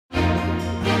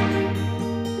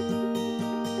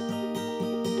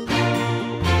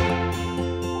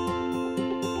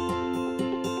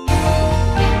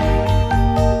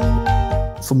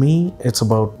For me, it's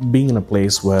about being in a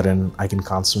place wherein I can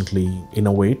constantly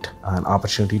innovate, an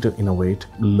opportunity to innovate,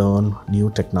 learn new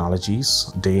technologies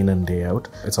day in and day out.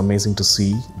 It's amazing to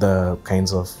see the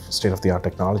kinds of state-of-the-art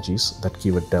technologies that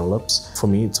Kiewit develops. For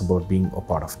me, it's about being a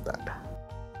part of that.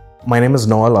 My name is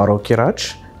Noel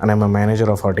Arokiaraj, and I'm a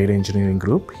manager of our data engineering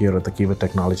group here at the Kiewit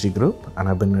Technology Group, and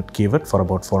I've been at Kiewit for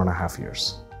about 4.5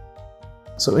 years.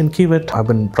 So in Kiewit, I've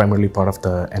been primarily part of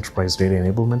the enterprise data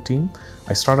enablement team.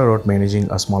 I started out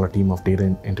managing a smaller team of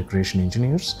data integration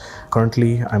engineers.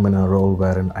 Currently, I'm in a role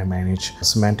wherein I manage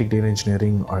semantic data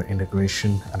engineering, our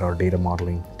integration, and our data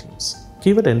modeling teams.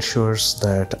 Kiewit ensures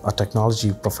that our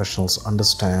technology professionals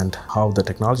understand how the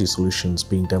technology solutions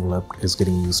being developed is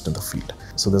getting used in the field.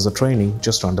 So there's a training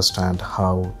just to understand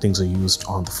how things are used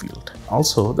on the field.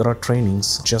 Also, there are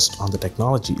trainings just on the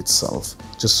technology itself,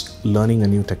 just learning a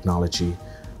new technology,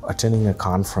 attending a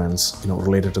conference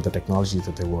related to the technology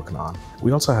that they're working on.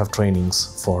 We also have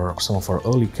trainings for some of our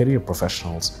early career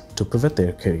professionals to pivot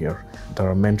their career. There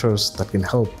are mentors that can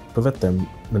help pivot them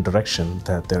in the direction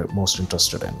that they're most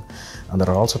interested in. And there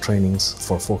are also trainings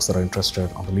for folks that are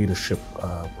interested on the leadership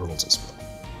roles as well.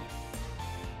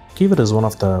 Kiewit is one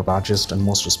of the largest and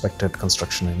most respected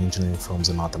construction and engineering firms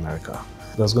in North America.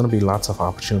 There's going to be lots of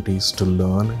opportunities to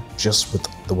learn just with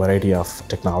the variety of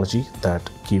technology that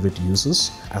Kiewit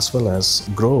uses, as well as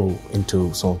grow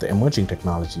into some of the emerging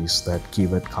technologies that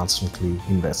Kiewit constantly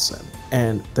invests in.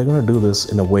 And they're going to do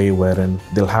this in a way wherein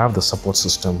they'll have the support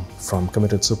system from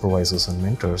committed supervisors and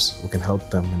mentors who can help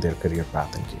them in their career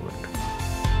path in Kiewit.